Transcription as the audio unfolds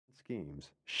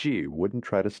schemes, she wouldn't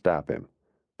try to stop him.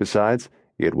 Besides,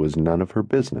 it was none of her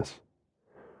business.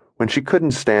 When she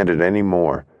couldn't stand it any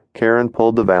more, Karen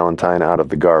pulled the valentine out of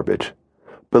the garbage.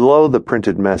 Below the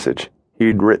printed message,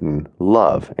 he'd written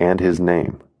love and his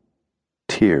name.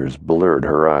 Tears blurred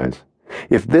her eyes.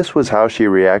 If this was how she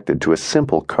reacted to a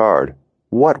simple card,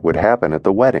 what would happen at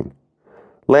the wedding?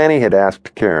 Lanny had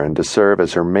asked Karen to serve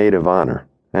as her maid of honor,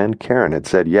 and Karen had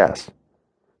said yes.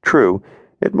 True,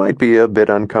 it might be a bit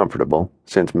uncomfortable,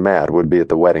 since Matt would be at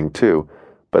the wedding too,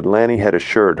 but Lanny had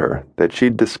assured her that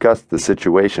she'd discussed the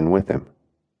situation with him.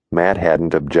 Matt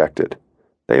hadn't objected.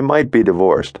 They might be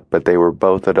divorced, but they were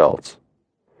both adults.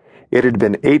 It had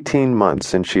been 18 months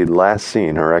since she'd last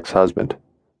seen her ex-husband.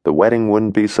 The wedding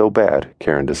wouldn't be so bad,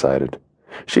 Karen decided.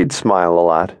 She'd smile a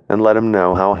lot and let him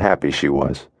know how happy she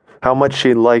was, how much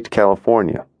she liked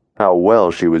California, how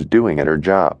well she was doing at her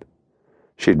job.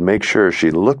 She'd make sure she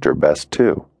looked her best,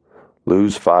 too.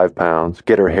 Lose 5 pounds,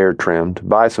 get her hair trimmed,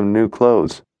 buy some new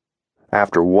clothes.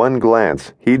 After one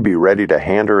glance, he'd be ready to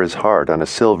hand her his heart on a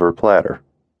silver platter.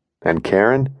 And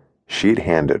Karen, she'd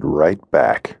hand it right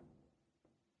back.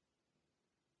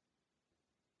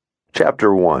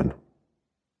 Chapter 1.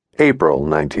 April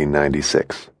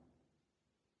 1996.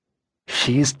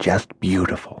 "She's just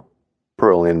beautiful,"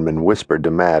 Pearl Inman whispered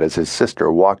to Matt as his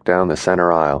sister walked down the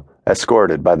center aisle,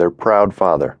 escorted by their proud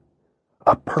father.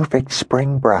 "A perfect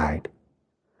spring bride."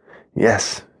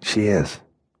 "Yes, she is,"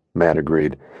 Matt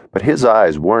agreed, but his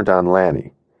eyes weren't on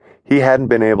Lanny. He hadn't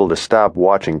been able to stop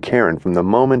watching Karen from the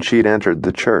moment she'd entered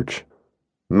the church.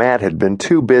 Matt had been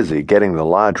too busy getting the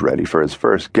lodge ready for his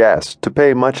first guest to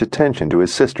pay much attention to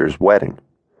his sister's wedding.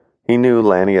 He knew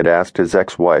Lanny had asked his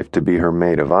ex-wife to be her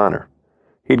maid of honor.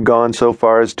 He'd gone so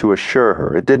far as to assure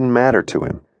her it didn't matter to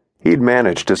him. He'd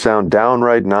managed to sound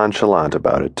downright nonchalant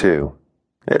about it, too.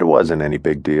 It wasn't any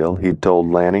big deal, he'd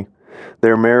told Lanny.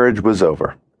 Their marriage was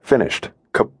over. Finished.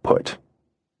 Kaput.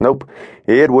 Nope,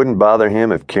 it wouldn't bother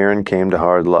him if Karen came to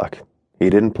hard luck. He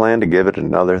didn't plan to give it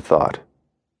another thought.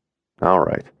 All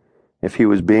right, if he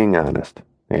was being honest,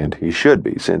 and he should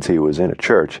be since he was in a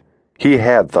church, he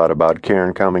had thought about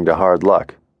Karen coming to hard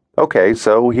luck. Okay,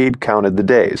 so he'd counted the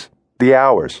days, the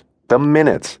hours, the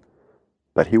minutes.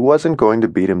 But he wasn't going to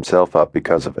beat himself up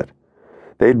because of it.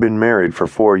 They'd been married for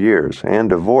 4 years and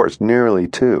divorced nearly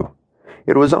 2.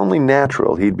 It was only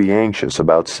natural he'd be anxious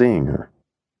about seeing her.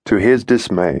 To his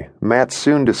dismay, Matt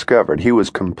soon discovered he was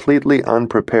completely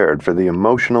unprepared for the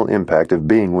emotional impact of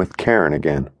being with Karen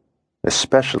again,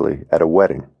 especially at a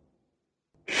wedding.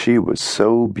 She was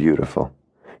so beautiful.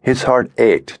 His heart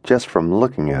ached just from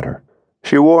looking at her.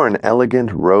 She wore an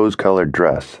elegant rose-colored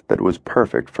dress that was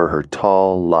perfect for her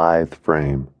tall, lithe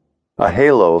frame. A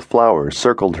halo of flowers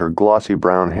circled her glossy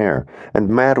brown hair, and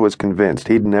Matt was convinced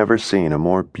he'd never seen a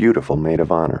more beautiful maid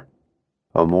of honor.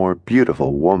 A more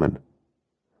beautiful woman.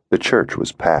 The church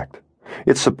was packed.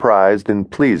 It surprised and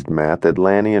pleased Matt that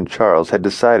Lanny and Charles had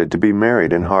decided to be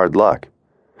married in hard luck.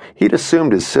 He'd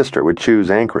assumed his sister would choose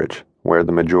Anchorage, where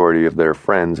the majority of their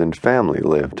friends and family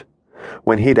lived.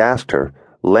 When he'd asked her,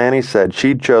 Lanny said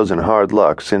she'd chosen hard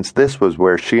luck since this was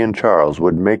where she and Charles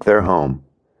would make their home.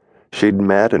 She'd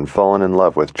met and fallen in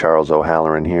love with Charles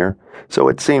O'Halloran here, so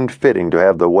it seemed fitting to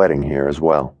have the wedding here as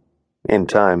well. In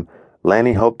time,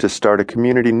 Lanny hoped to start a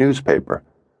community newspaper,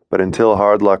 but until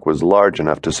hard luck was large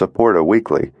enough to support a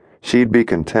weekly, she'd be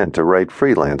content to write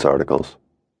freelance articles.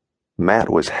 Matt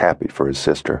was happy for his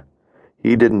sister.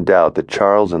 He didn't doubt that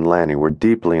Charles and Lanny were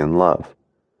deeply in love.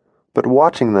 But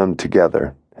watching them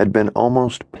together had been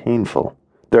almost painful,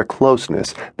 their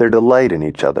closeness, their delight in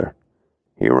each other.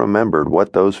 He remembered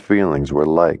what those feelings were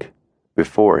like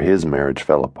before his marriage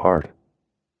fell apart.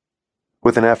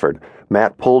 With an effort,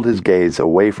 Matt pulled his gaze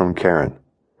away from Karen.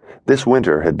 This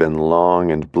winter had been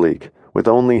long and bleak, with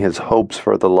only his hopes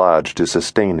for the lodge to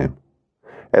sustain him.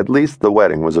 At least the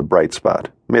wedding was a bright spot,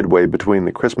 midway between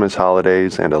the Christmas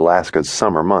holidays and Alaska's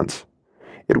summer months.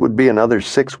 It would be another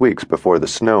 6 weeks before the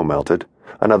snow melted,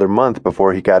 another month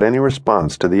before he got any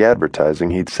response to the advertising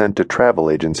he'd sent to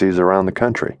travel agencies around the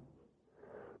country.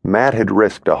 Matt had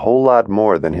risked a whole lot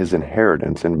more than his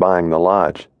inheritance in buying the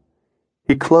lodge.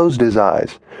 He closed his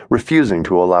eyes, refusing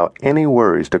to allow any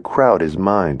worries to crowd his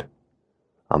mind.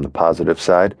 On the positive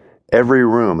side, every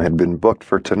room had been booked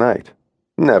for tonight.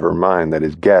 Never mind that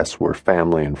his guests were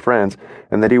family and friends,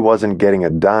 and that he wasn't getting a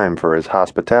dime for his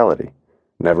hospitality.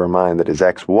 Never mind that his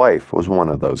ex-wife was one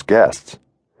of those guests.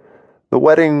 The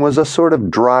wedding was a sort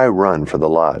of dry run for the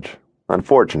lodge.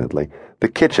 Unfortunately, the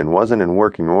kitchen wasn't in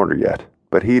working order yet,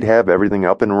 but he'd have everything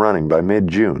up and running by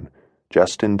mid-June,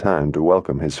 just in time to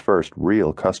welcome his first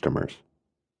real customers.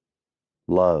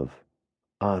 Love,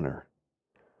 honor.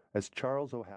 As Charles O'Halloran